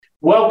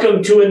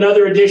Welcome to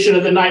another edition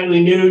of the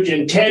Nightly Nuge.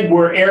 And Ted,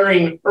 we're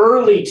airing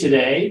early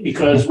today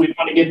because we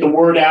want to get the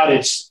word out.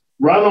 It's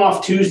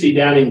runoff Tuesday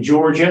down in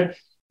Georgia.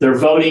 They're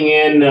voting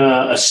in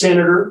a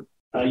senator,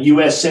 a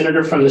U.S.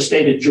 senator from the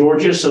state of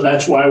Georgia. So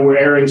that's why we're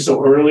airing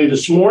so early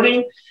this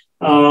morning.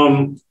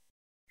 Final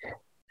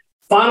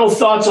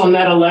thoughts on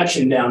that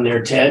election down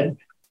there, Ted?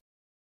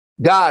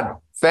 God,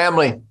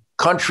 family,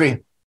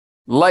 country,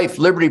 life,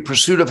 liberty,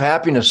 pursuit of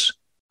happiness,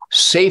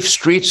 safe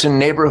streets and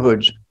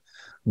neighborhoods,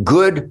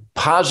 good,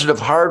 positive,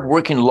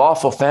 hardworking,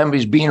 lawful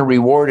families being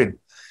rewarded,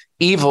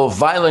 evil,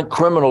 violent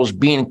criminals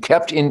being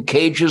kept in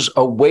cages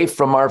away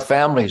from our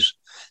families.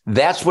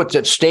 That's what's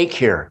at stake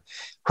here.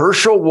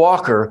 Herschel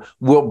Walker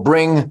will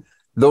bring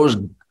those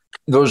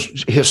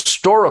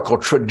historical,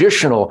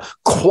 traditional,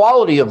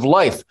 quality of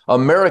life,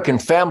 American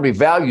family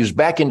values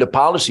back into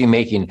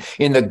policymaking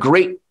in the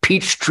great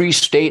Peachtree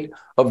state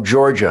of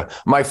Georgia.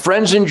 My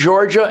friends in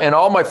Georgia and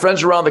all my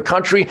friends around the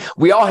country,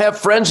 we all have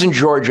friends in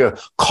Georgia.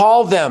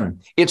 Call them.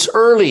 It's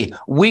early.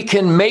 We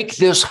can make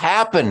this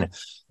happen.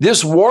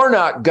 This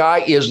Warnock guy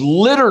is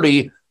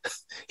literally,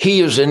 he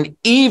is an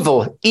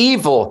evil,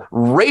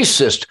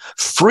 racist,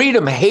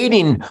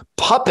 freedom-hating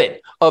puppet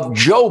of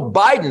Joe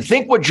Biden.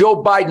 Think what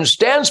Joe Biden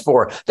stands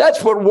for.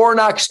 That's what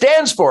Warnock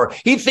stands for.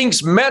 He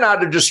thinks men ought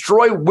to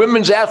destroy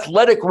women's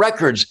athletic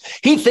records.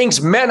 He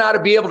thinks men ought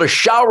to be able to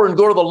shower and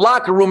go to the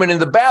locker room and in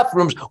the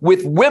bathrooms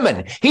with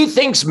women. He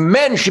thinks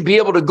men should be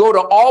able to go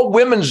to all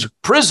women's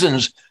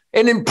prisons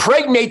and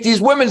impregnate these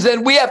women.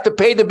 Then we have to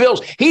pay the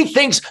bills. He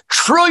thinks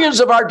trillions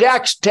of our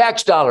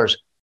tax dollars.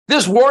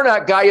 This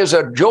Warnock guy is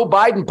a Joe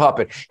Biden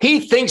puppet. He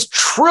thinks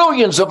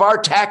trillions of our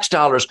tax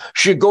dollars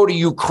should go to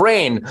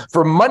Ukraine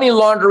for money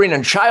laundering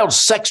and child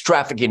sex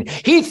trafficking.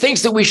 He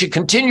thinks that we should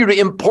continue to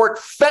import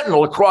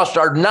fentanyl across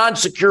our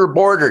non-secure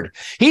border.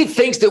 He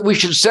thinks that we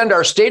should send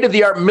our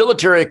state-of-the-art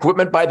military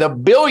equipment by the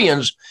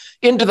billions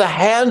into the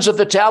hands of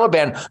the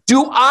Taliban.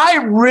 Do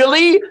I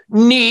really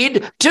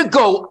need to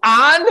go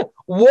on?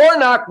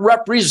 Warnock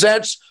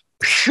represents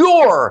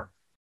pure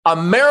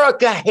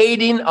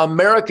America-hating,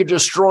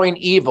 America-destroying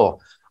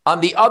evil. On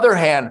the other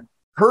hand,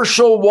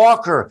 Herschel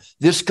Walker,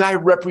 this guy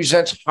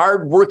represents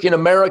hardworking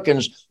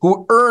Americans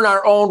who earn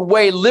our own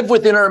way, live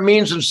within our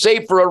means, and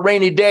save for a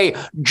rainy day.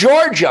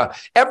 Georgia,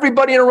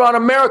 everybody around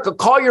America,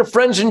 call your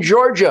friends in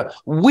Georgia.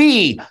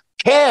 We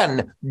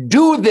can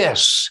do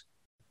this.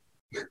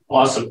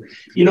 Awesome.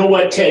 You know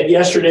what, Ted?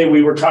 Yesterday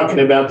we were talking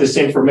about this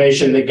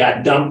information that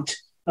got dumped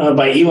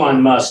by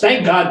Elon Musk.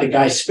 Thank God the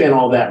guy spent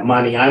all that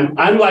money.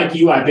 I'm like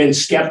you. I've been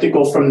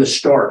skeptical from the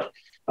start.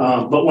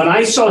 But when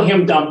I saw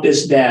him dump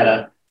this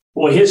data,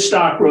 well, his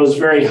stock rose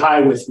very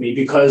high with me,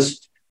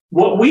 because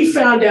what we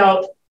found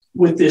out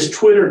with this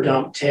Twitter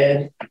dump,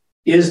 Ted,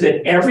 is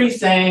that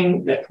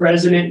everything that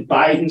President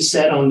Biden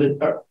said on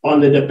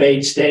the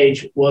debate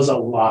stage was a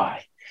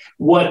lie.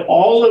 What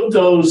all of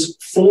those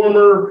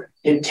former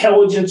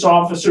intelligence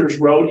officers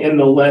wrote in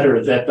the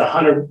letter, that the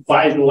Hunter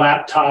Biden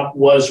laptop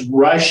was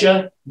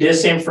Russia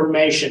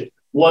disinformation,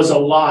 was a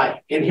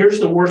lie. And here's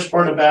the worst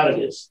part about it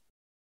is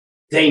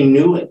they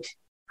knew it.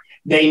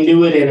 They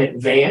knew it in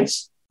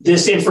advance.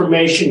 This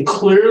information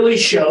clearly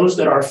shows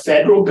that our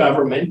federal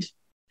government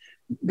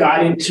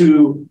got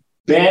into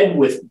bed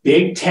with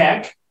big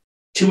tech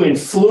to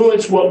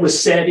influence what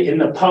was said in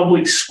the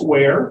public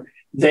square.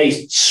 They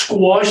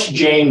squashed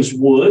James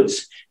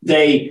Woods.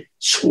 They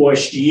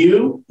squashed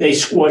you. They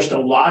squashed a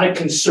lot of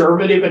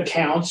conservative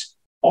accounts.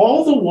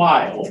 All the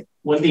while,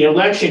 when the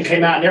election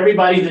came out and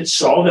everybody that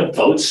saw the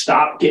votes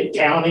stop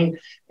counting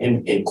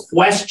and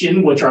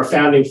question, which our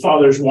founding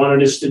fathers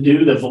wanted us to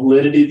do, the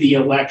validity of the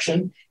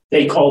election,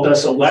 they called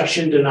us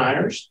election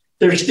deniers.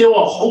 There's still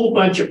a whole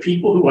bunch of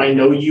people who I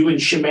know you and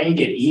Shemaine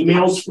get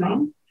emails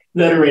from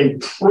that are in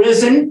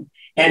prison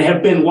and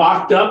have been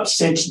locked up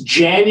since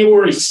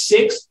January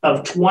 6th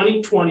of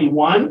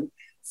 2021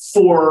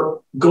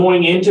 for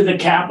going into the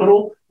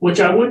Capitol,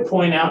 which I would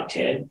point out,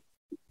 Ted,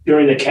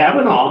 during the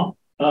Kavanaugh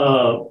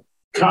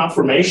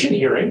confirmation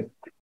hearing,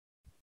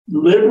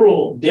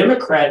 liberal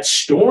Democrats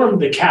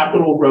stormed the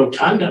Capitol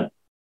rotunda.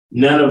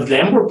 None of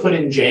them were put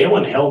in jail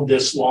and held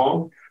this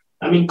long.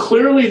 I mean,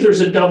 clearly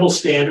there's a double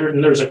standard,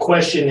 and there's a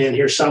question in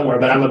here somewhere,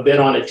 but I'm a bit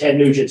on a Ted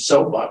Nugent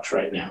soapbox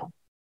right now.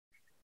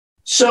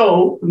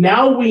 So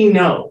now we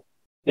know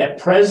that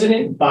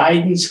President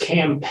Biden's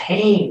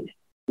campaign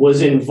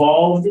was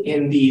involved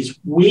in these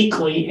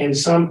weekly and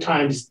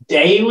sometimes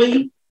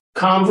daily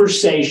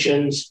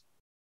conversations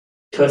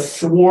to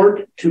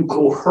thwart, to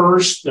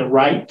coerce the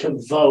right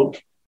to vote.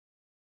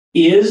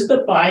 Is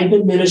the Biden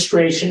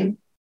administration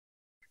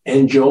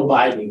and Joe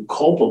Biden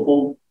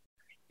culpable?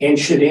 And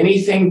should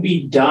anything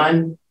be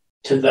done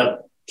to the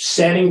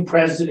sitting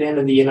president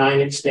of the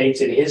United States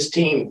and his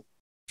team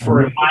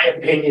for, in my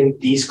opinion,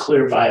 these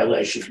clear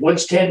violations?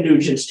 What's Ted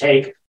Nugent's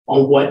take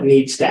on what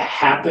needs to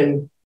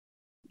happen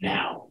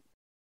now?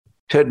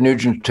 Ted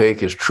Nugent's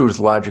take is truth,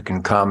 logic,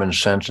 and common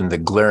sense, and the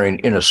glaring,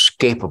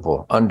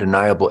 inescapable,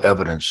 undeniable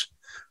evidence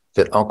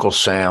that Uncle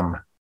Sam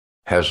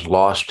has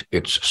lost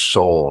its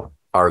soul.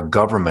 Our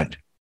government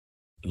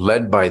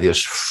led by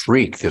this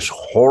freak, this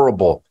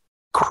horrible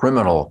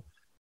criminal,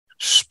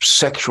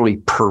 sexually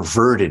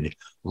perverted,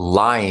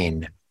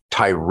 lying,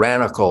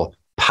 tyrannical,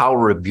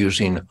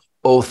 power-abusing,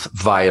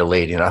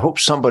 oath-violating. I hope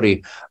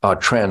somebody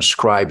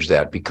transcribes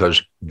that,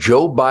 because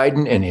Joe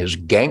Biden and his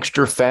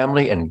gangster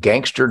family and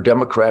gangster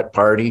Democrat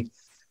Party,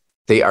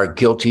 they are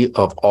guilty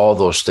of all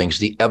those things.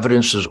 The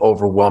evidence is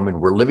overwhelming.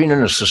 We're living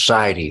in a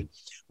society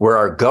where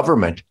our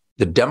government,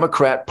 the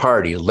Democrat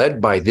Party,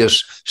 led by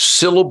this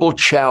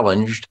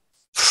syllable-challenged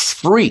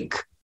freak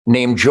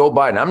named Joe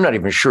Biden. I'm not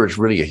even sure it's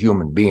really a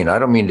human being. I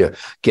don't mean to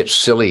get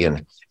silly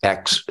and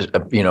outrageous,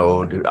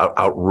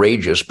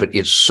 but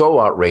it's so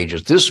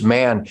outrageous. This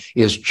man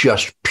is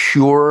just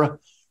pure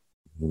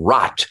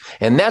rot.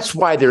 And that's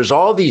why there's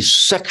all these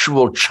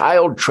sexual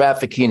child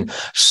trafficking,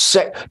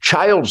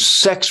 child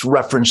sex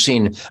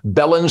referencing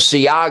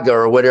Balenciaga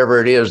or whatever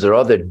it is. They're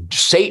all the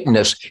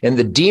Satanists and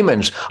the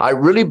demons. I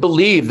really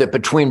believe that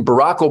between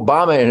Barack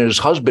Obama and his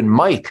husband,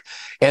 Mike,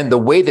 and the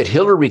way that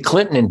Hillary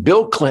Clinton and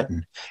Bill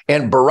Clinton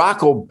and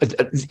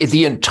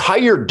the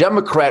entire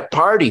Democrat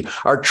Party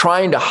are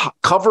trying to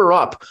cover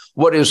up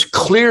what is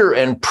clear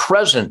and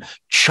present: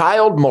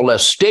 child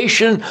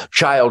molestation,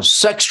 child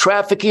sex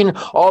trafficking,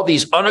 all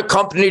these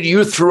unaccompanied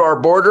youth through our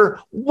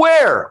border.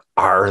 Where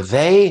are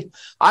they?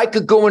 I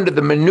could go into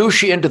the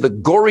minutiae, into the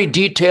gory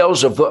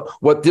details of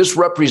what this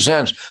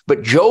represents,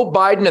 but Joe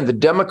Biden and the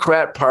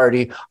Democrat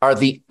Party are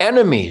the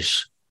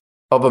enemies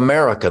of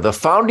America. The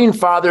founding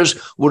fathers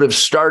would have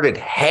started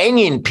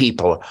hanging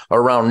people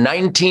around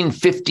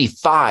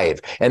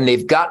 1955, and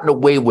they've gotten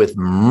away with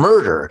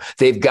murder.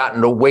 They've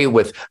gotten away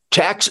with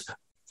tax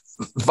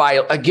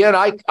violence. Again,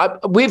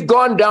 we've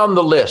gone down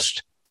the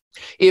list.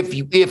 If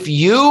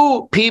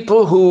you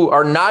people who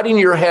are nodding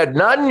your head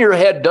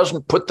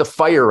doesn't put the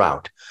fire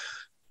out.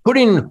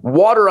 Putting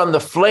water on the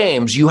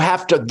flames, you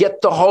have to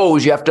get the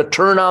hose, you have to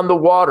turn on the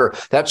water.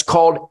 That's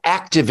called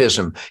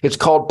activism. It's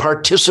called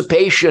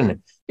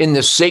participation in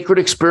this sacred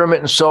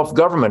experiment in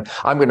self-government.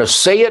 I'm going to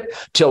say it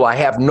till I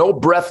have no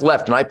breath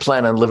left, and I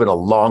plan on living a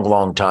long,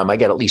 long time. I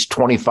got at least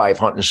 25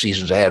 hunting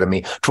seasons ahead of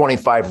me,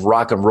 25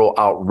 rock and roll,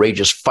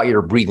 outrageous,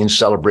 fire-breathing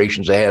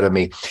celebrations ahead of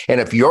me.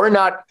 And if you're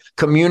not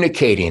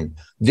communicating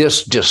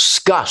this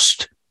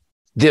disgust,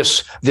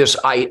 this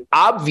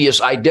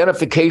obvious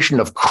identification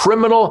of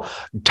criminal,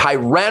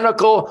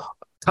 tyrannical,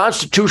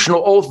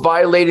 constitutional oath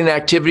violating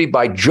activity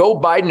by Joe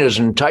Biden and his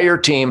entire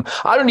team,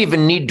 I don't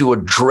even need to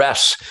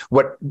address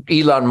what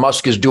Elon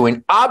Musk is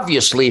doing.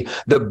 Obviously,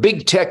 the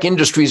big tech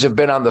industries have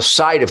been on the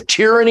side of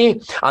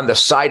tyranny, on the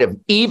side of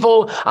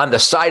evil, on the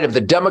side of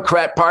the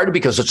Democrat Party,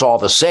 because it's all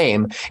the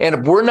same. And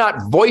if we're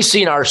not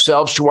voicing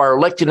ourselves to our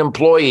elected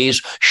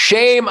employees,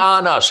 shame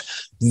on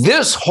us.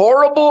 This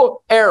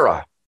horrible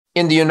era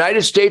in the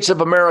United States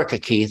of America,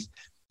 Keith,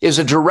 is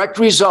a direct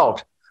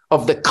result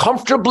of the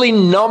comfortably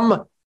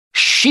numb,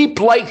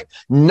 sheep-like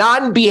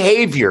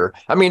non-behavior.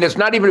 I mean, it's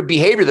not even a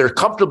behavior. They're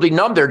comfortably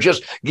numb. They're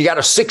just, you got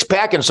a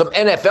six-pack and some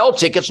NFL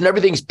tickets and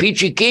everything's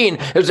peachy keen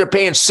as they're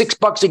paying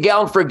 $6 a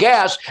gallon for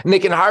gas and they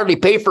can hardly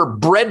pay for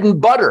bread and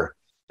butter.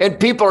 And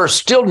people are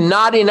still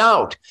nodding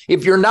out.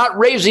 If you're not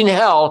raising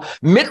hell,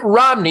 Mitt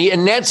Romney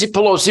and Nancy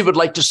Pelosi would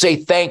like to say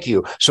thank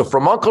you. So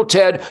from Uncle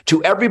Ted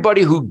to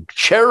everybody who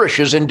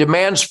cherishes and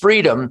demands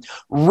freedom,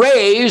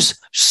 raise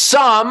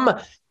some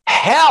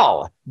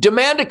hell.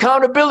 Demand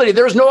accountability.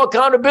 There's no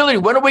accountability.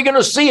 When are we going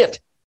to see it?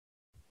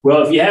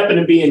 Well, if you happen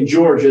to be in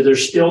Georgia,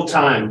 there's still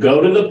time.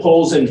 Go to the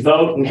polls and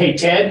vote. And hey,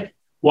 Ted,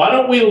 why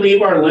don't we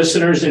leave our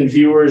listeners and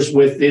viewers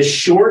with this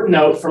short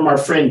note from our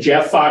friend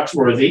Jeff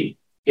Foxworthy?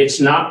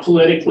 It's not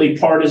politically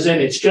partisan.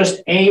 It's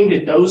just aimed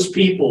at those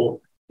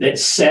people that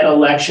set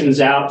elections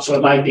out. So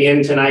I'd like to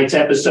end tonight's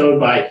episode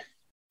by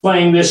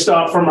playing this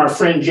thought from our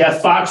friend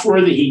Jeff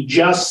Foxworthy. He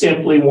just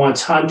simply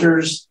wants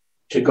hunters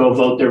to go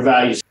vote their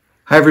values.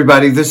 Hi,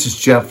 everybody. This is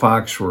Jeff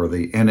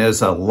Foxworthy. And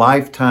as a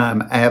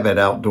lifetime avid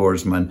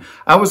outdoorsman,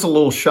 I was a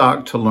little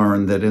shocked to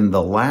learn that in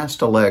the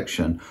last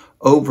election,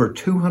 over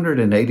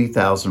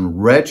 280,000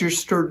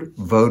 registered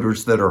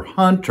voters that are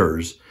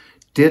hunters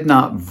did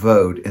not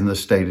vote in the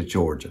state of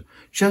Georgia,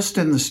 just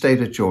in the state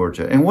of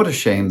Georgia. And what a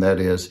shame that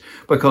is,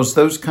 because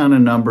those kind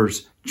of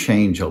numbers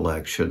change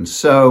elections.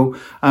 So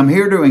I'm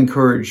here to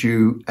encourage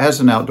you as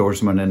an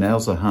outdoorsman and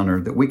as a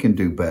hunter that we can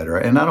do better.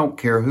 And I don't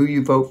care who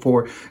you vote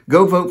for,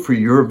 go vote for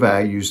your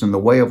values and the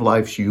way of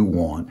life you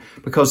want,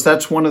 because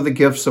that's one of the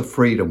gifts of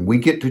freedom. We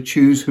get to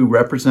choose who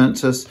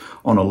represents us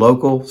on a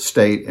local,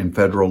 state, and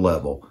federal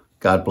level.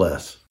 God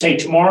bless. Say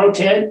tomorrow,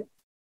 Ted,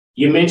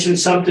 you mentioned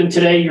something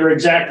today. Your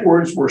exact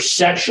words were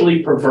sexually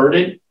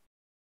perverted.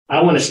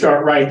 I want to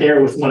start right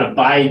there with one of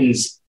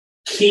Biden's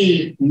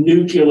key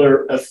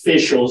nuclear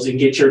officials and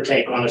get your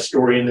take on a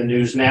story in the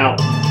news now.